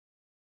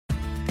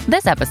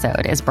This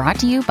episode is brought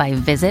to you by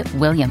Visit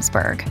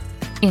Williamsburg.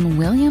 In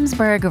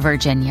Williamsburg,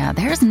 Virginia,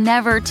 there's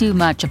never too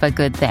much of a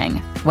good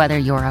thing. Whether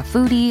you're a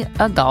foodie,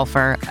 a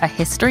golfer, a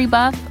history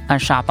buff, a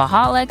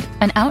shopaholic,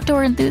 an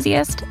outdoor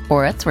enthusiast,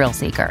 or a thrill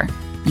seeker,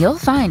 you'll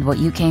find what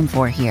you came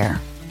for here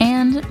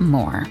and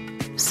more.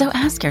 So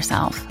ask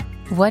yourself,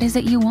 what is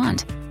it you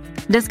want?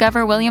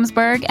 Discover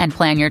Williamsburg and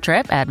plan your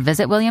trip at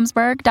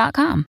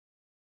visitwilliamsburg.com.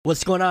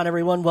 What's going on,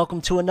 everyone? Welcome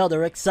to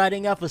another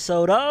exciting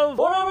episode of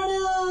Forever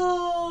News!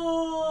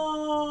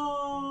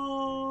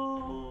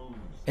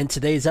 In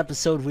today's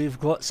episode, we've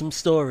got some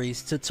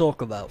stories to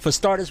talk about. For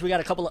starters, we got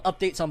a couple of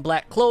updates on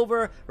Black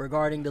Clover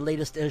regarding the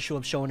latest issue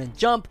of Shonen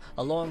Jump,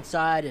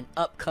 alongside an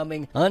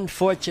upcoming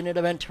unfortunate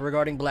event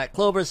regarding Black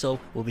Clover, so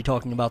we'll be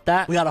talking about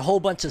that. We got a whole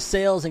bunch of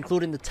sales,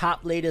 including the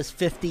top latest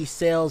 50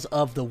 sales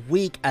of the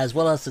week, as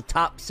well as the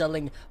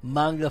top-selling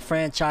manga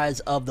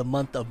franchise of the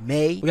month of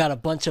May. We got a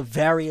bunch of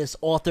various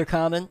author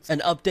comments, an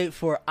update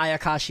for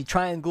Ayakashi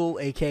Triangle,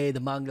 aka the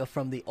manga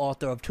from the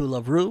author of To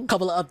Love Ru. A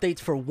couple of updates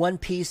for One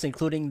Piece,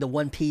 including the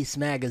One Piece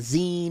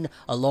magazine,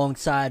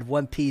 alongside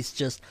One Piece,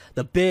 just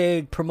the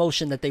big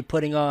promotion that they're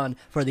putting on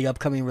for the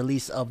upcoming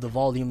release of the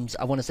volumes,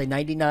 I want to say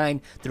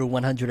 99 through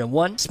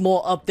 101.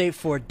 Small update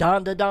for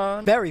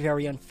Dandadan.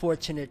 Very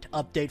unfortunate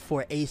update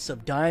for Ace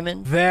of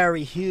Diamond.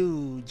 Very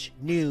huge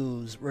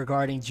news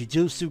regarding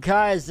Jujutsu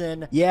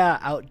Kaisen. Yeah,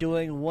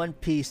 outdoing One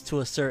Piece to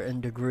a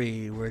certain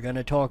degree. We're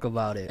gonna talk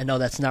about it. And no,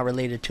 that's not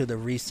related to the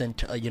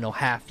recent,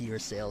 half-year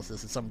sales.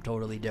 This is something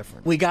totally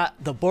different. We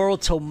got the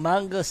Boruto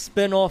manga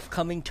spin-off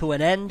coming to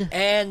an end.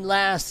 And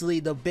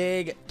lastly, the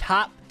big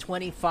top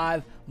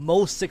 25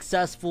 most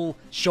successful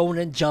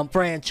Shonen Jump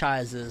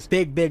franchises.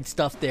 Big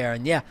stuff there.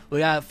 And yeah, we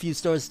got a few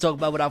stories to talk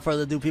about. Without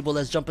further ado, people,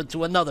 let's jump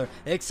into another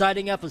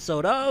exciting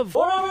episode of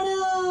Forever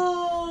News!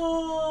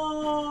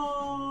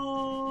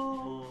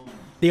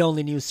 The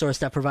only news source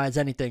that provides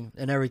anything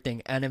and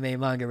everything anime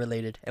and manga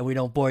related. And we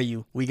don't bore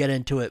you. We get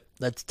into it.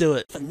 Let's do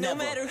it. No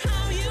matter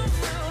how you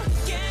feel,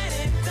 get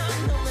it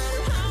done. No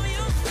matter how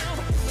you feel,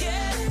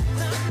 get it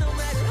done. No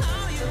matter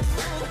how you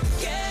move,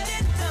 get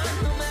it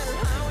done. No matter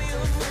how you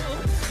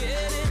move,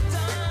 get it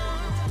done.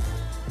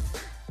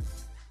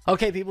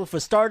 Okay, people, for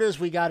starters,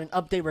 we got an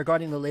update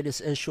regarding the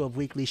latest issue of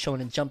Weekly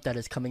Shonen Jump that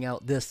is coming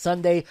out this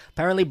Sunday.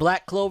 Apparently,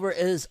 Black Clover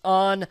is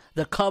on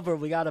the cover.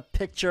 We got a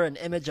picture, an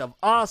image of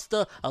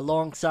Asta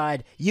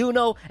alongside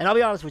Yuno. And I'll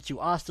be honest with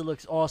you, Asta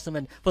looks awesome.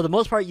 And for the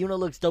most part, Yuno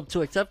looks dope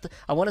too, except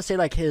I want to say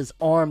like his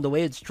arm, the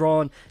way it's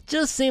drawn,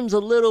 just seems a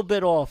little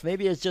bit off.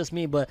 Maybe it's just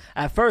me, but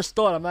at first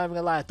thought, I'm not even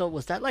gonna lie, I thought,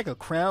 was that like a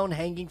crown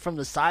hanging from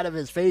the side of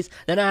his face?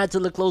 Then I had to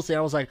look closely.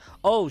 I was like,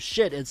 oh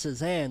shit, it's his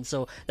hand.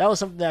 So that was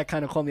something that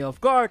kind of caught me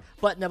off guard.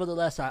 But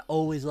nevertheless, I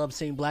always love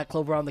seeing Black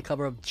Clover on the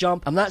cover of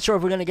Jump. I'm not sure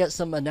if we're going to get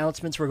some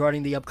announcements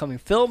regarding the upcoming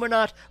film or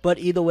not, but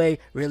either way,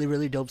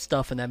 really dope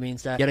stuff, and that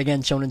means that, yet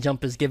again, Shonen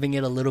Jump is giving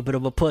it a little bit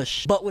of a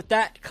push. But with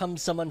that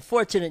comes some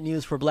unfortunate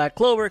news for Black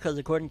Clover, because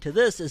according to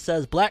this, it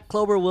says Black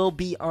Clover will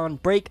be on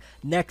break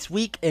next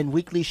week in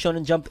Weekly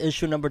Shonen Jump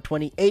issue number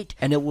 28,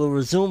 and it will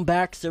resume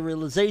back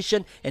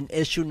serialization in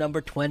issue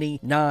number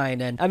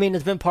 29. And I mean,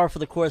 it's been par for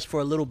the course for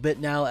a little bit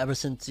now, ever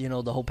since, the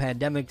whole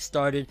pandemic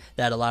started,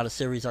 that a lot of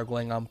series are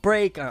going on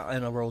break,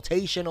 in a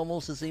rotation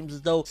almost, it seems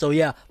as though. So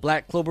yeah,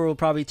 Black Clover will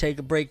probably take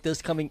a break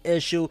this coming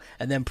issue,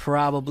 and then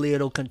probably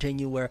it'll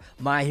continue where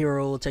My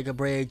Hero will take a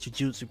break,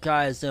 Jujutsu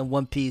Kaisen,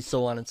 One Piece,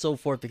 so on and so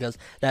forth, because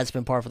that's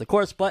been par for the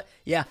course. But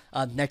yeah,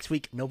 next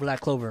week, no Black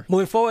Clover.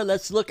 Moving forward,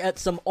 let's look at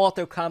some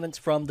author comments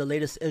from the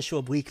latest issue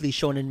of Weekly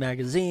Shonen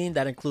Magazine.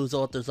 That includes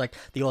authors like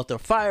the author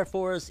of Fire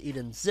Force,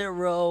 Eden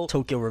Zero,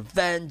 Tokyo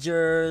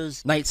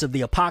Revengers, Knights of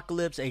the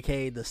Apocalypse,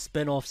 aka the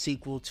spin-off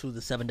sequel to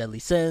the Seven Deadly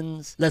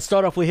Sins. Let's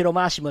start off with Hiro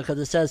Mashima, because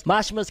it says,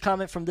 Mashima's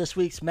comment from this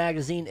week's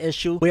magazine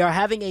issue: we are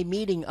having a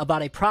meeting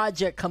about a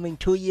project coming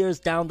 2 years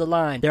down the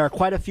line. There are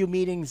quite a few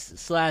meetings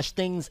 /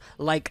 things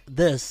like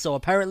this. So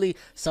apparently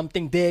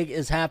something big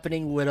is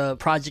happening with a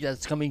project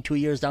that's coming 2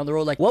 years down the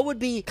road. Like, what would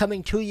be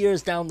coming 2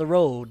 years down the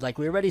road? Like,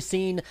 we already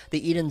seen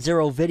the Eden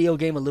Zero video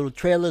game, a little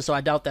trailer, so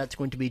I doubt that's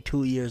going to be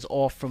 2 years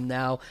off from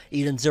now.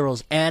 Eden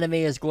Zero's anime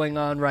is going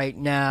on right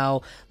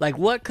now. Like,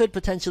 what could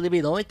potentially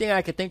be? The only thing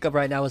I could think of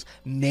right now is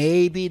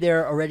maybe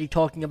they're already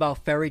talking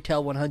about Fairy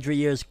Tail 100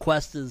 Years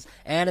Quest's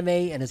anime,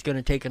 and it's going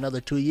to take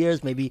another 2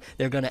 years. Maybe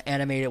they're going to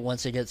animate it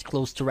once it gets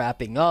close to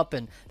wrapping up,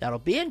 and that'll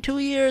be in 2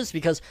 years,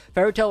 because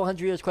Fairy Tail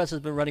 100 Years Quest has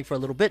been running for a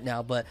little bit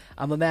now, but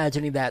I'm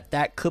imagining that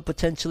that could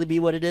potentially be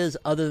what it is.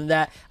 Other than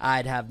that,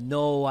 I'd have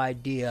no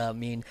idea. I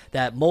mean,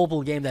 that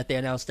mobile game that they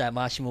announced that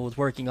Mashima was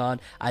working on,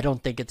 I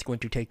don't think it's going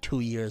to take 2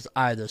 years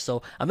either,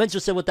 so I'm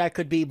interested what that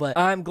could be, but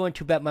I'm going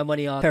to bet my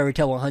money on Fairy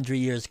Tail 100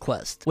 Years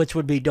Quest, which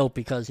would be dope,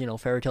 because,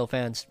 Fairy Tail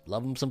fans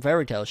love them some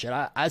Fairy Tail shit.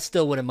 I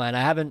still wouldn't mind.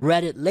 I haven't haven't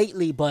read it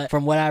lately, but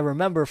from what I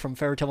remember from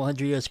Fairy Tail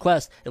 100 Years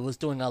Quest, it was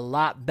doing a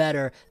lot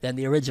better than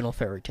the original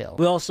Fairy Tail.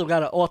 We also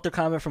got an author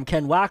comment from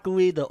Ken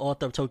Wakui, the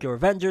author of Tokyo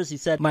Revengers. He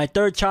said, "My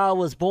third child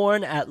was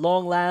born at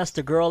long last,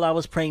 the girl I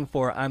was praying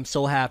for. I'm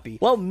so happy."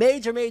 Well,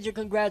 major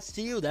congrats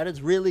to you. That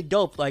is really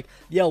dope. Like,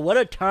 yo, what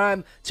a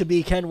time to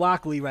be Ken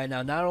Wakui right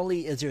now. Not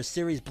only is your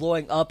series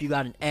blowing up, you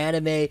got an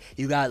anime,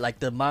 you got like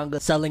the manga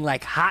selling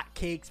like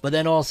hotcakes, but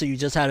then also you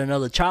just had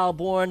another child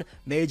born.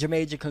 Major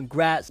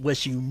congrats.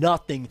 Wish you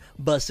nothing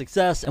but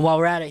success. And while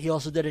we're at it, he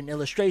also did an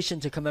illustration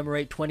to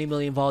commemorate 20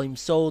 million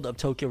volumes sold of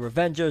Tokyo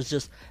Revengers.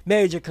 Just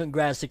major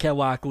congrats to Ken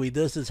Wakui.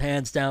 This has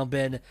hands down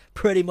been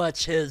pretty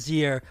much his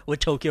year with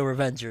Tokyo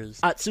Revengers.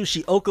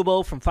 Atsushi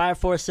Okubo from Fire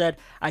Force said,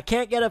 "I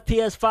can't get a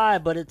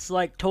PS5, but it's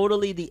like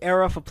totally the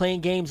era for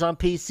playing games on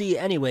PC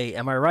anyway.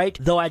 Am I right?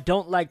 Though I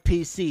don't like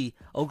PC."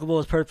 Okubo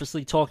is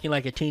purposely talking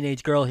like a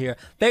teenage girl here.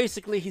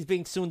 Basically, he's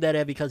being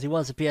tsundere because he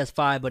wants a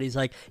PS5, but he's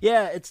like,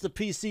 yeah, it's the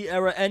PC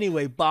era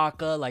anyway,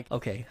 baka. Like,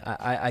 okay,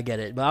 I get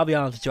it. But I'll be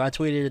honest with you, I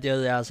tweeted it the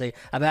other day. I'll say,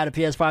 I've had a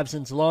PS5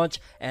 since launch,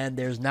 and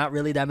there's not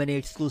really that many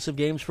exclusive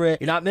games for it.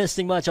 You're not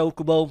missing much,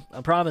 Okubo. I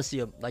promise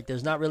you. Like,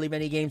 there's not really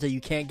many games that you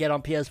can't get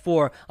on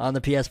PS4 on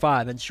the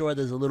PS5. And sure,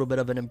 there's a little bit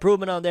of an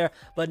improvement on there,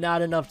 but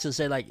not enough to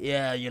say, like,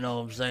 yeah, you know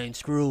what I'm saying,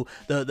 screw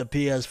the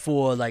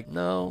PS4. Like,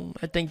 no,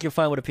 I think you're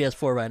fine with a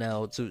PS4 right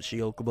now,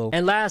 Atsushi Okubo.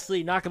 And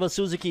lastly, Nakaba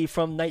Suzuki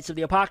from Knights of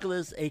the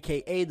Apocalypse,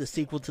 aka the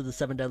sequel to the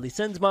Seven Deadly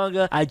Sins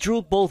manga. "I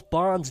drew both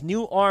Bond's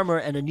new armor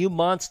and a new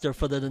monster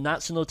for the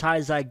Nanatsu no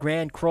Taizai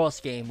Grand Cross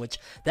game," which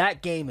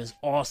that game is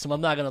awesome. I'm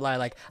not gonna lie,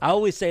 like, I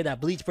always say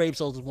that Bleach Brave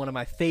Souls is one of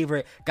my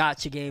favorite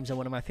gacha games and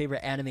one of my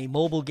favorite anime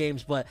mobile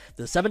games, but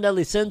the Seven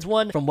Deadly Sins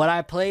one, from what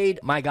I played,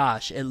 my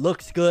gosh, it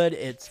looks good,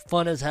 it's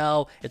fun as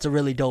hell, it's a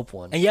really dope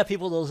one. And yeah,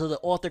 people, those are the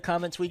author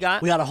comments we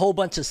got. We got a whole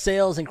bunch of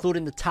sales,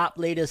 including the top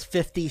latest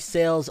 50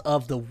 sales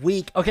of the week.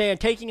 Okay, and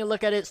taking a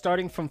look at it,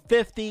 starting from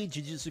 50,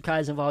 Jujutsu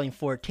Kaisen Volume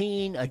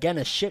 14. Again,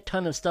 a shit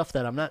ton of stuff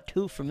that I'm not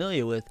too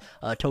familiar with.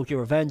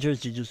 Tokyo Revengers,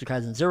 Jujutsu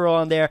Kaisen 0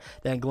 on there.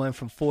 Then going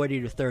from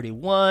 40 to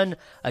 31.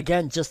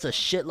 Again, just a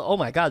shit. Oh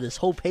my god, this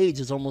whole page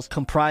is almost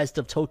comprised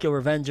of Tokyo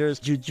Revengers,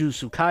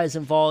 Jujutsu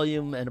Kaisen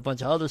Volume, and a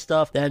bunch of other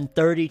stuff. Then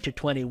 30 to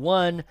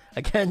 21.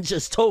 Again,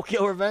 just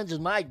Tokyo Revengers.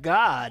 My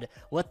god,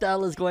 what the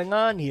hell is going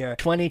on here?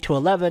 20 to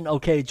 11.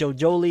 Okay,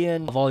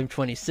 JoJolion, Volume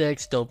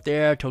 26. Dope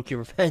there.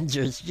 Tokyo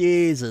Revengers.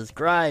 Jesus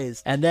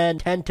Christ. And then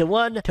 10 to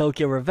 1.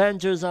 Tokyo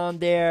Revengers on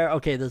there.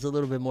 Okay, there's a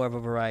little bit more of a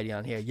variety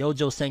on here.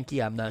 Yojo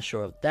Senki, I'm not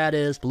sure what that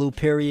is. Blue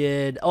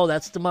Period. Oh,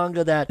 that's the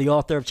manga that the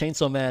author of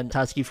Chainsaw Man,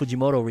 Tatsuki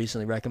Fujimoto,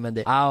 recently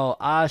recommended.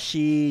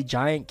 Aoashi,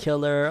 Giant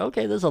Killer.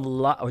 Okay, there's a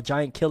lot, or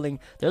Giant Killing.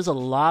 There's a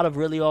lot of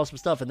really awesome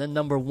stuff. And then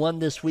number 1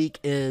 this week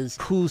is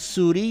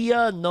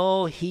Kusuriya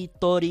no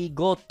Hitori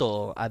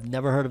Goto. I've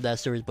never heard of that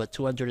series, but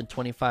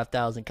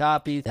 225,000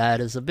 copies. That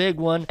is a big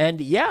one.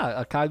 And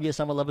yeah,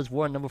 Kaguya-sama Lover's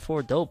War, number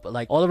 4, dope. But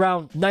like, all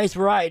around, nice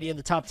variety in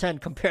the top 10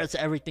 compared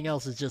to everything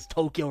else. Is just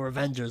Tokyo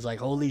Revengers. Like,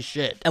 holy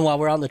shit. And while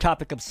we're on the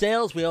topic of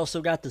sales, we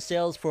also got the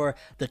sales for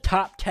the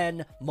top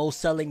 10 most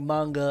selling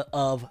manga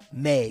of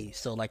May.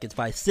 So like, it's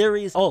by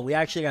series. Oh, we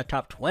actually got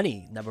top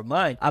 20. Never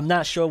mind. I'm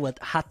not sure what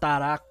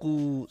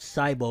Hataraku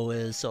Saibo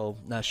is, so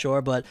not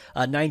sure. But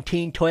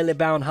 19, Toilet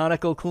Bound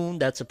Hanako-kun.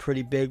 That's a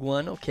pretty big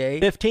one. Okay.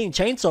 15,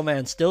 Chainsaw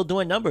Man, still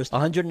doing numbers.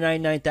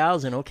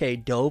 199,000. Okay,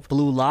 dope.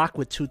 Blue Lock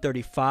with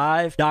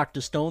 235.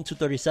 Dr. Stone,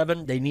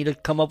 237. They need to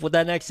come up with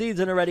that next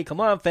season already. Come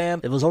on,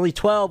 fam. It was only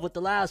 12 with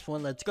the last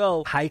one. Let's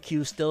go.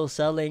 Haikyuu still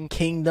selling.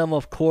 Kingdom,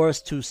 of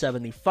course,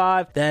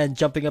 275. Then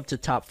jumping up to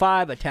top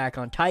 5, Attack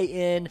on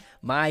Titan,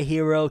 My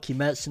Hero,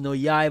 Kimetsu no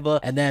Yaiba,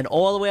 and then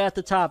all the way at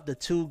the top, the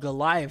 2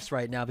 Goliaths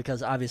right now,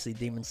 because obviously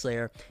Demon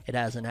Slayer, it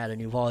hasn't had a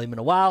new volume in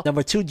a while.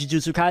 Number 2,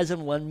 Jujutsu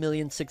Kaisen,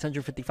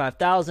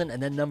 1,655,000,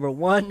 and then number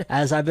 1,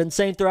 as I've been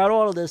saying throughout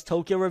all of this,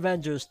 Tokyo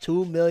Revengers,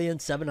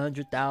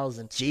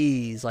 2,700,000.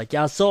 Jeez, like,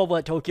 y'all saw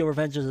what Tokyo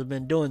Revengers have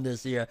been doing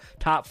this year.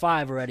 Top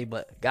 5 already,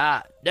 but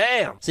god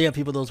damn. So yeah,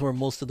 people, those were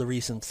most of the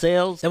recent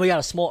sales. Then we got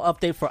a small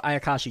update for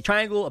Ayakashi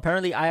Triangle.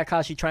 Apparently,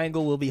 Ayakashi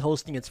Triangle will be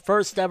hosting its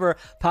first ever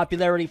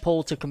popularity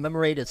poll to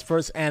commemorate its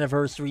first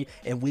anniversary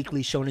in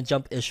Weekly Shonen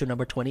Jump issue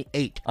number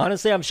 28.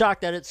 Honestly, I'm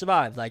shocked that it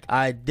survived. Like,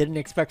 I didn't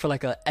expect for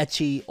like a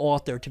ecchi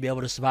author to be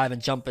able to survive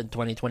and jump in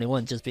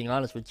 2021, just being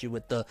honest with you,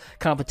 with the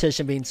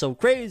competition being so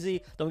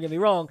crazy. Don't get me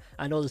wrong,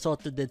 I know this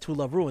author did Two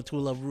Love Ru, and Two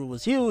Love Ru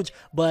was huge,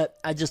 but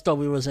I just thought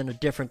we was in a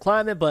different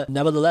climate. But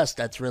nevertheless,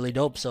 that's really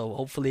dope, so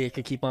hopefully it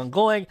could keep on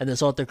going and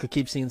this author could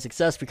keep seeing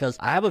success, because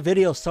I have a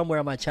video somewhere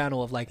on my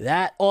channel of like,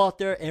 that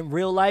author in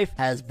real life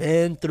has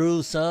been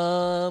through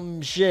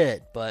some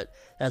shit, but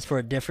that's for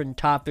a different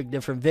topic,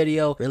 different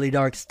video. Really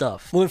dark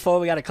stuff. Moving forward,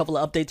 we got a couple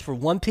of updates for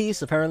One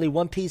Piece. Apparently,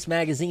 One Piece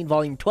Magazine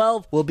Volume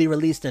 12 will be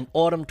released in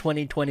autumn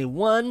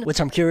 2021, which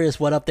I'm curious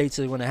what updates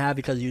they're going to have,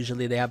 because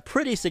usually they have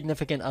pretty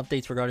significant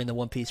updates regarding the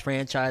One Piece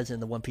franchise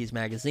and the One Piece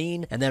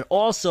Magazine. And then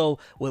also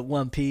with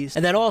One Piece,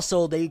 and then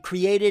also they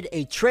created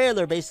a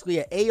trailer,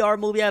 basically an AR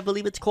movie, I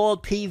believe it's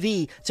called,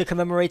 PV, to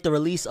commemorate the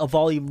release of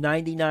Volume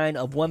 99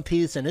 of One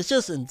Piece. And it's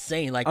just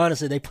insane. Like,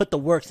 honestly, they put the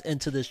works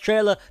into this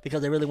trailer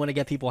because they really want to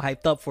get people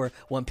hyped up for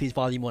One Piece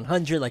Volume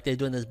 100. Like, they're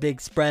doing this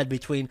big spread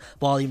between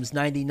volumes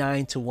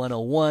 99 to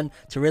 101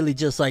 to really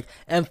just like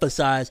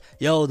emphasize,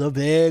 yo, the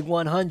big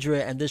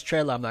 100. And this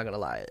trailer, I'm not gonna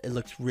lie, it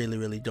looks really,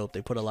 really dope.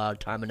 They put a lot of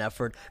time and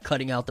effort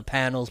cutting out the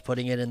panels,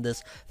 putting it in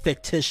this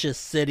fictitious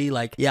city.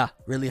 Like, yeah,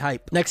 really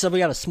hype. Next up, we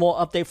got a small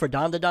update for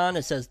Dandadan.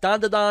 It says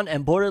Dandadan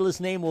and Borderless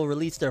Name will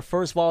release their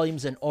first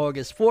volumes in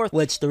August 4th,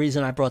 which the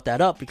reason I brought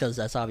that up, because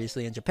that's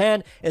obviously in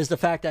Japan, is the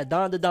fact that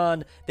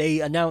Dandadan, they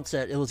announced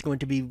that it was going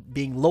to be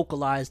being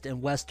localized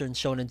in Western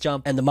Shonen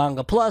Jump and the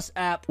Manga Plus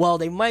app. Well,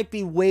 they might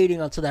be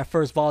waiting until that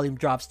first volume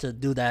drops to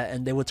do that,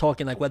 and they were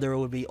talking like whether it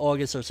would be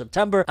August or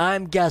September.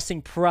 I'm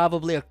guessing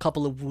probably a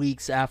couple of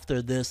weeks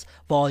after this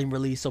volume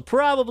release, so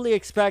probably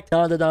expect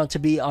Dandadan to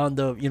be on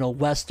the, you know,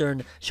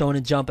 Western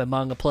Shonen Jump and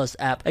Manga Plus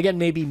app again,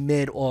 maybe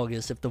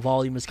mid-August, if the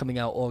volume is coming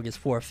out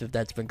August 4th, if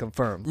that's been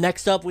confirmed.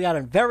 Next up, we got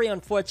a very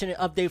unfortunate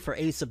update for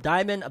Ace of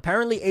Diamond.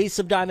 Apparently, Ace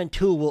of Diamond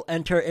 2 will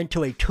enter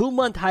into a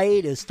 2-month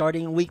hiatus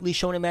starting in Weekly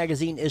Shonen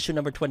Magazine issue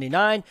number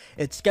 29.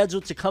 It's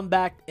scheduled to come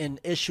back in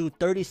issue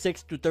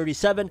 36 through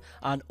 37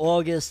 on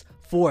August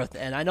 4th.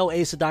 And I know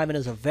Ace of Diamond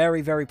is a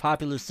very, very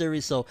popular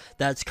series, so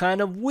that's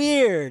kind of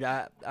weird.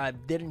 I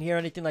didn't hear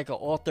anything like an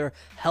author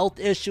health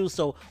issue,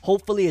 so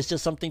hopefully it's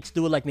just something to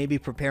do with like maybe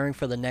preparing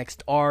for the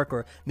next arc,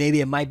 or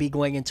maybe it might be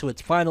going into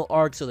its final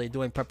arc, so they're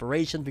doing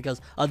preparation, because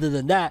other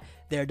than that,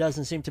 there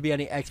doesn't seem to be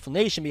any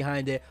explanation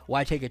behind it.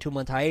 Why take a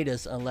 2-month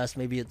hiatus unless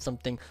maybe it's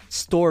something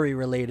story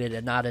related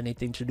and not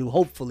anything to do,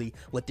 hopefully,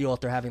 with the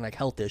author having like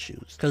health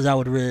issues, because that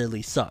would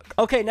really suck.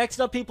 Okay, next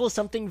up, people,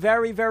 something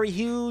very, very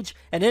huge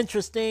and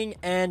interesting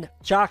and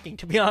shocking,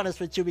 to be honest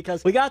with you,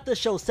 because we got the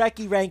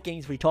Shoseki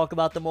rankings. We talk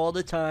about them all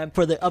the time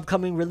for the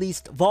upcoming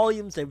released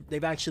volumes.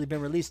 They've actually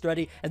been released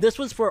already, and this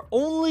was for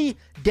only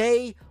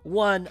day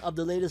 1 of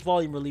the latest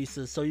volume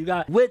releases. So you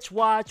got Witch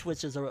Watch,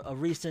 which is a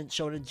recent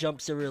Shonen Jump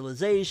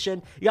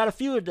serialization. You got a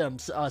few of them,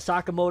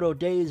 Sakamoto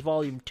Days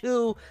Volume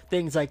 2,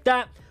 things like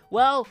that.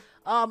 Well,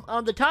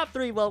 on the top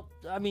 3, well,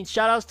 I mean,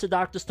 shout outs to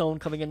Dr. Stone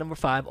coming in number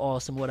 5,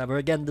 awesome, whatever.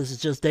 Again, this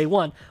is just day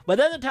 1. But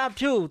then the top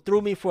 2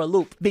 threw me for a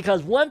loop,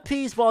 because One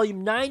Piece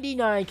Volume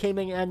 99 came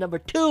in at number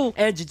 2,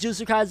 and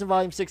Jujutsu Kaisen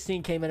Volume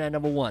 16 came in at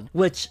number 1,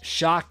 which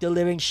shocked the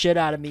living shit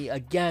out of me.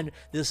 Again,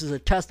 this is a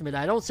testament.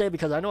 I don't say it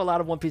because I know a lot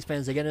of One Piece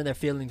fans, they get in their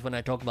feelings when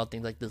I talk about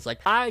things like this.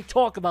 Like, I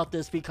talk about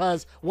this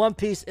because One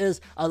Piece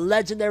is a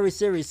legendary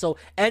series, so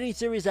any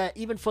series that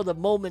even for the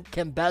moment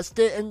can best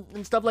it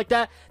and stuff like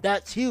that,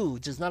 that's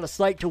huge. It's not a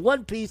slight to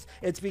One Piece,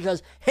 it's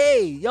because, hey,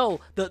 yo,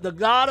 the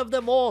god of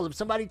them all, if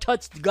somebody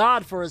touched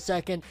God for a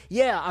second,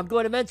 yeah, I'm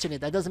going to mention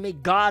it. That doesn't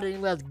make God any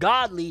less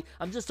godly.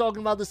 I'm just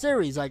talking about the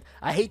series. Like,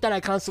 I hate that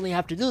I constantly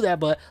have to do that,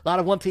 but a lot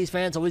of One Piece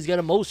fans always get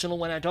emotional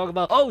when I talk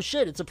about, oh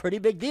shit, it's a pretty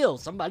big deal,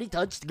 somebody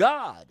touched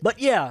God. But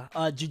yeah,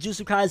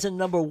 Jujutsu Kaisen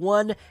number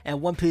 1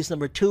 and One Piece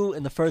number 2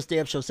 in the first day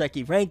of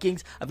Shoseki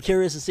rankings. I'm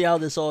curious to see how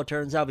this all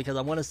turns out, because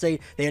I want to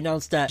say they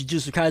announced that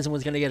Jujutsu Kaisen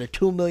was going to get a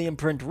 2 million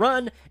print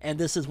run, and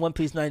this is One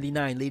Piece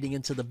 99 leading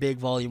into the big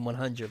volume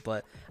 100.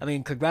 But I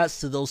mean,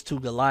 congrats to those two,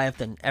 Goliath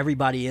and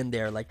everybody in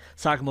there, like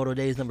Sakamoto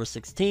Days number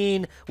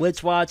 16,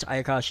 Witch Watch,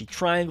 Ayakashi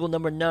Triangle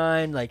number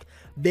 9, like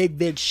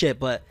big shit.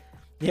 But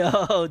yo,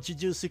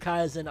 Jujutsu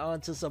Kaisen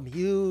onto some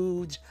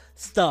huge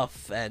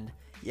stuff, and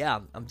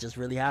yeah, I'm just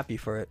really happy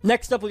for it.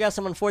 Next up, we got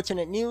some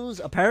unfortunate news.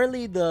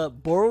 Apparently, the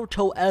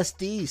Boruto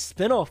SD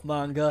spin-off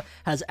manga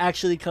has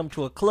actually come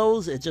to a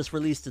close. It just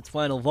released its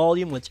final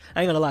volume, which,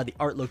 I ain't gonna lie, the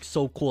art looks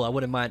so cool. I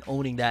wouldn't mind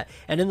owning that.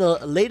 And in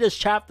the latest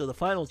chapter, the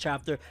final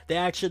chapter, they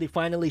actually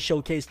finally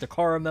showcased the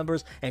Kara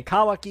members and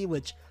Kawaki,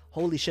 which,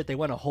 holy shit, they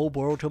went a whole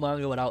Boruto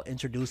manga without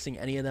introducing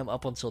any of them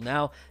up until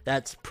now.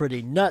 That's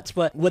pretty nuts.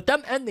 But with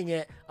them ending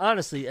it,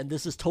 honestly, and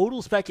this is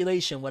total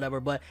speculation, whatever,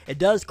 but it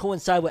does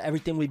coincide with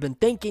everything we've been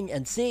thinking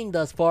and seeing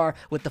thus far,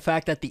 with the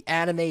fact that the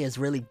anime is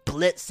really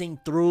blitzing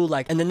through,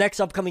 like, in the next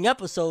upcoming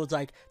episodes,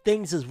 like,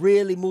 things is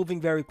really moving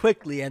very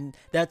quickly, and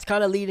that's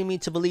kind of leading me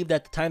to believe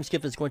that the time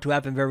skip is going to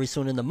happen very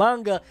soon in the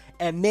manga,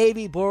 and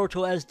maybe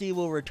Boruto SD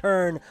will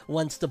return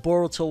once the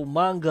Boruto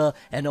manga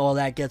and all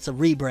that gets a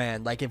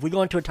rebrand. Like, if we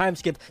go into a time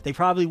skip, they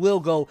probably will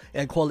go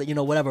and call it, you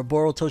know, whatever,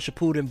 Boruto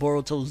Shippuden,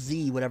 Boruto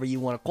Z, whatever you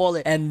want to call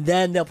it, and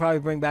then they'll probably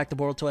bring back the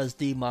Boruto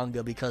SD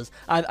manga, because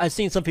I've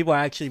seen some people are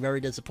actually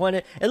very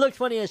disappointed. It looks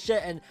funny as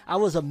shit, and I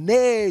was a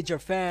major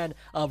fan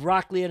of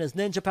Rock Lee and his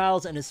Ninja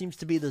Pals, and it seems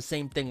to be the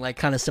same thing, like,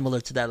 kind of similar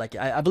to that. Like,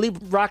 I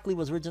believe Rock Lee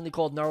was originally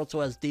called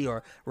Naruto SD,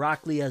 or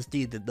Rock Lee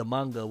SD, the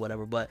manga,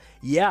 whatever, but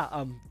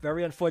yeah,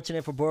 very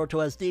unfortunate for Boruto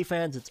SD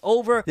fans. It's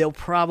over. They'll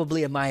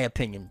probably, in my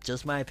opinion,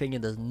 just my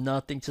opinion, there's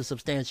nothing to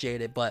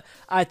substantiate it, but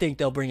I think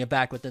they'll bring it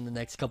back within the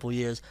next couple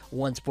years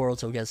once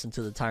Boruto gets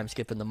into the time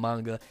skip in the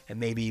manga and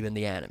maybe even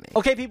the anime.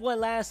 Okay, people, and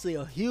lastly,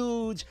 a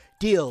huge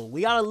deal.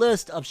 We got a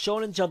list of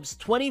Shonen Jump's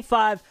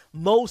 25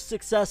 most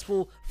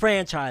successful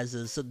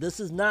franchises. So this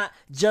is not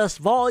just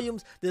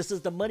volumes. This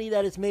is the money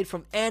that is made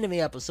from anime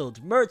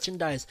episodes,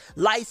 merchandise,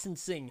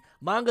 licensing,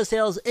 manga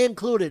sales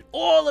included,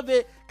 all of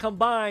it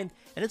combined.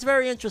 And it's a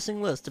very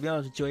interesting list, to be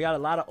honest with you. I got a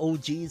lot of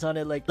OGs on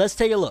it. Like, let's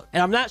take a look.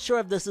 And I'm not sure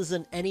if this is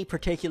in any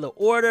particular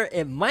order.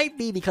 It might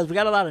be because we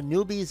got a lot of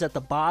newbies at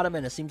the bottom,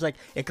 and it seems like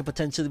it could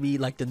potentially be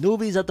like the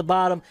newbies at the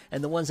bottom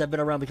and the ones that have been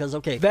around. Because,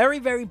 okay, very,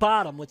 very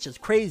bottom, which is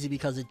crazy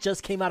because it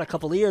just came out a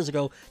couple of years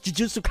ago.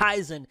 Jujutsu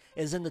Kaisen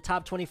is in the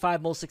top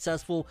 25 most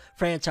successful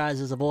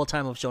franchises of all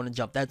time of Shonen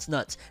Jump. That's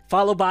nuts.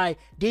 Followed by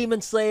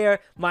Demon Slayer,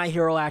 My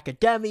Hero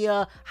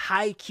Academia,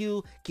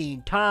 Haikyuu,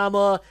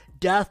 Gintama,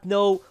 Death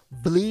Note,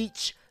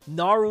 Bleach,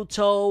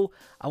 Naruto,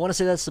 I want to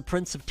say that's the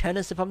Prince of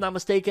Tennis if I'm not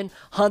mistaken,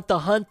 Hunter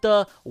x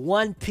Hunter,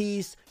 One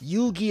Piece,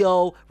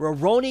 Yu-Gi-Oh!,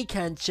 Rurouni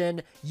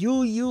Kenshin,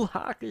 Yu Yu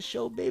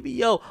Hakusho, baby.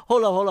 Yo,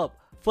 hold up.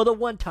 For the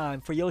one time,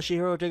 for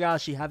Yoshihiro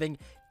Togashi having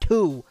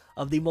 2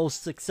 of the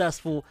most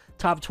successful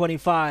top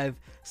 25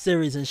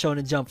 series in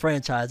Shonen Jump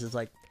franchises,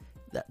 like,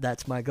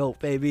 that's my GOAT,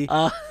 baby.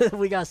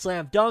 We got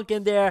Slam Dunk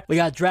in there. We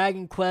got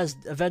Dragon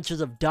Quest Adventures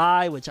of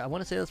Dai, which I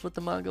want to say that's what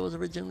the manga was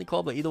originally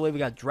called, but either way, we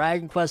got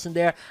Dragon Quest in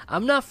there.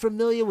 I'm not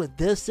familiar with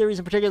this series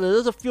in particular.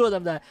 There's a few of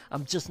them that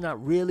I'm just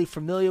not really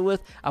familiar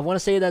with. I want to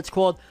say that's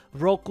called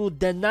Roku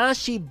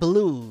Denashi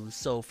Blues,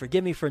 so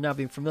forgive me for not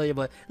being familiar,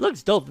 but it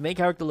looks dope. The main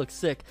character looks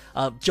sick.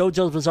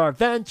 JoJo's Bizarre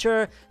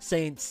Adventure,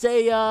 Saint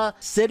Seiya,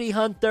 City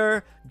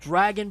Hunter,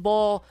 Dragon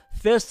Ball,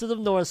 Fist of the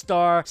North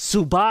Star,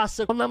 Tsubasa,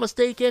 if I'm not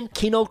mistaken,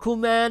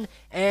 Kinnikuman,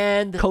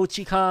 and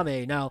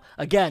Kochikame. Now,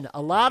 again,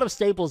 a lot of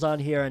staples on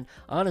here, and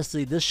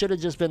honestly, this should have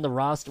just been the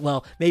roster.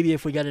 Well, maybe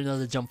if we get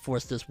another Jump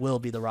Force, this will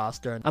be the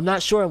roster. And I'm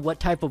not sure in what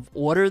type of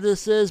order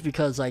this is,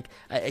 because, like,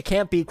 it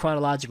can't be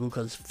chronological,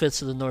 because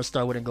Fist of the North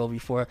Star wouldn't go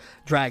before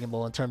Dragon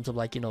Ball in terms of,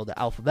 like, you know, the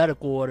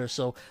alphabetical order.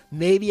 So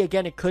maybe,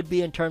 again, it could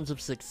be in terms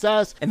of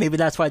success, and maybe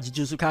that's why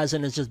Jujutsu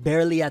Kaisen is just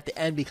barely at the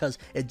end, because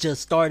it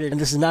just started.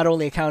 And this is not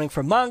only accounting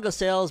for manga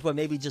sales, but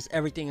maybe just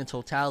everything in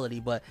totality.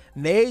 But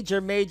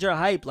major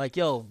hype. Like,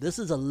 yo, this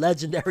is a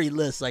legendary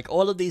list. Like,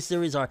 all of these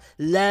series are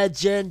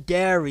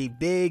legendary.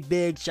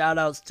 Big shout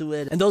outs to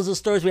it. And those are the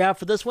stories we have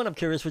for this one. I'm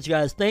curious what you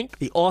guys think.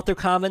 The author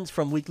comments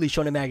from Weekly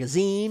Shonen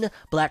Magazine,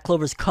 Black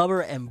Clover's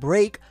cover and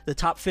break, the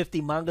top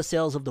 50 manga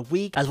sales of the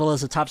week, as well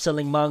as the top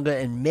selling manga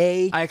in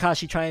May,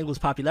 Ayakashi Triangle's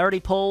popularity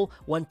poll,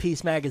 One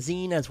Piece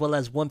Magazine, as well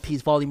as One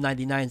Piece Volume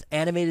 99's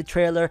animated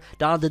trailer,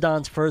 Don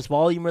Don's first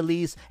volume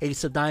release,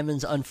 Ace of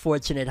Diamonds'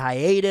 unfortunate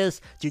hiatus,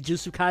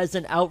 Jujutsu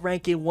Kaisen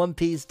outranking One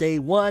Piece Day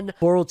 1,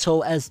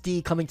 Boruto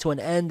SD coming to an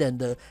end, and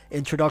the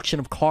introduction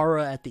of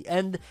Kara at the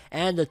end,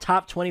 and the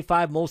top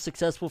 25 most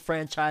successful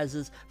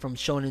franchises from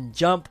Shonen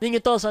Jump. Any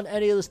thoughts on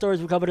any of the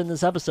stories we covered in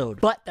this episode?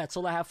 But that's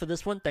all I have for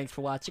this one. Thanks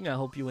for watching. I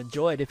hope you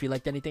enjoyed. If you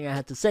liked anything I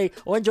had to say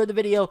or enjoyed the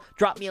video,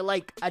 drop me a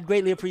like. I'd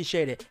greatly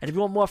appreciate it. And if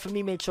you want more from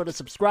me, make sure to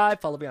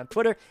subscribe, follow me on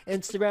Twitter,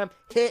 Instagram,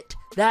 hit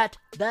that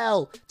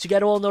bell to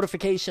get all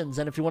notifications.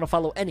 And if you want to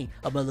follow any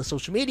of my other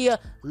social media,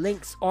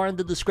 links are in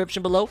the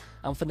description below.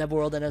 I'm from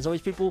Neverworld, and as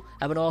always, people,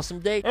 have an awesome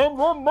day. And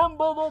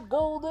remember the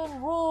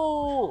golden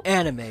rule: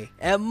 anime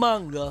and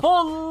manga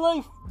for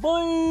life,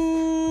 boy.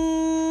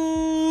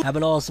 Have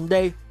an awesome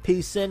day.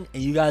 Peace in,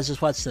 and you guys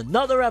just watched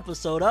another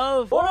episode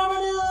of Whatever It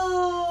Is.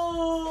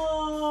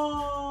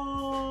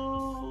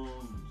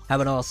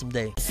 Have an awesome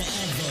day.